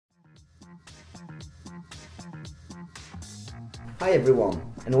Hi everyone,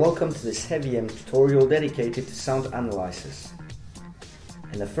 and welcome to this HeavyM tutorial dedicated to sound analysis.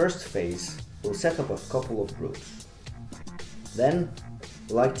 In the first phase, we'll set up a couple of groups. Then,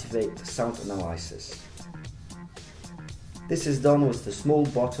 we'll activate the sound analysis. This is done with the small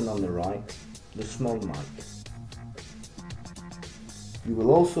button on the right, the small mic. You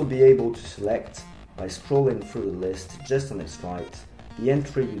will also be able to select, by scrolling through the list just on its right, the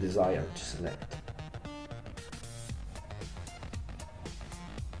entry you desire to select.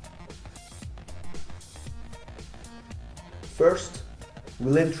 First,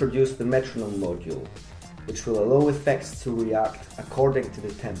 we'll introduce the metronome module, which will allow effects to react according to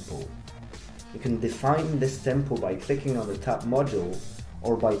the tempo. You can define this tempo by clicking on the tab module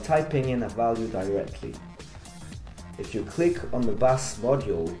or by typing in a value directly. If you click on the bass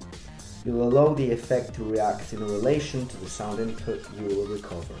module, you'll allow the effect to react in relation to the sound input you will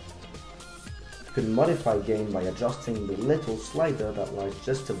recover. You can modify gain by adjusting the little slider that lies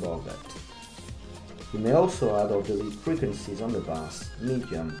just above it. You may also add or delete frequencies on the bass,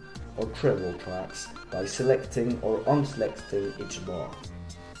 medium or treble tracks by selecting or unselecting each bar.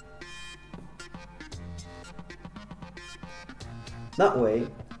 That way,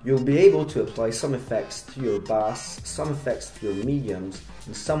 you'll be able to apply some effects to your bass, some effects to your mediums,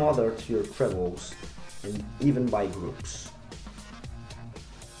 and some other to your trebles, and even by groups.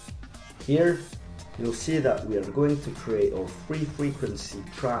 Here, you'll see that we are going to create our 3 frequency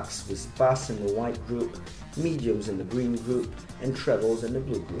tracks with bass in the white group, mediums in the green group, and trebles in the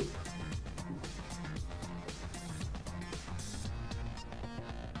blue group.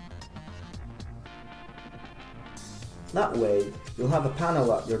 That way, you'll have a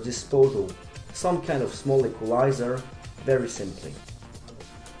panel at your disposal, some kind of small equalizer, very simply.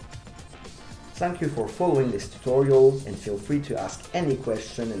 Thank you for following this tutorial, and feel free to ask any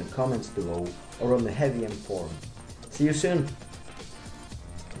question in the comments below or on the HeavyM forum. See you soon!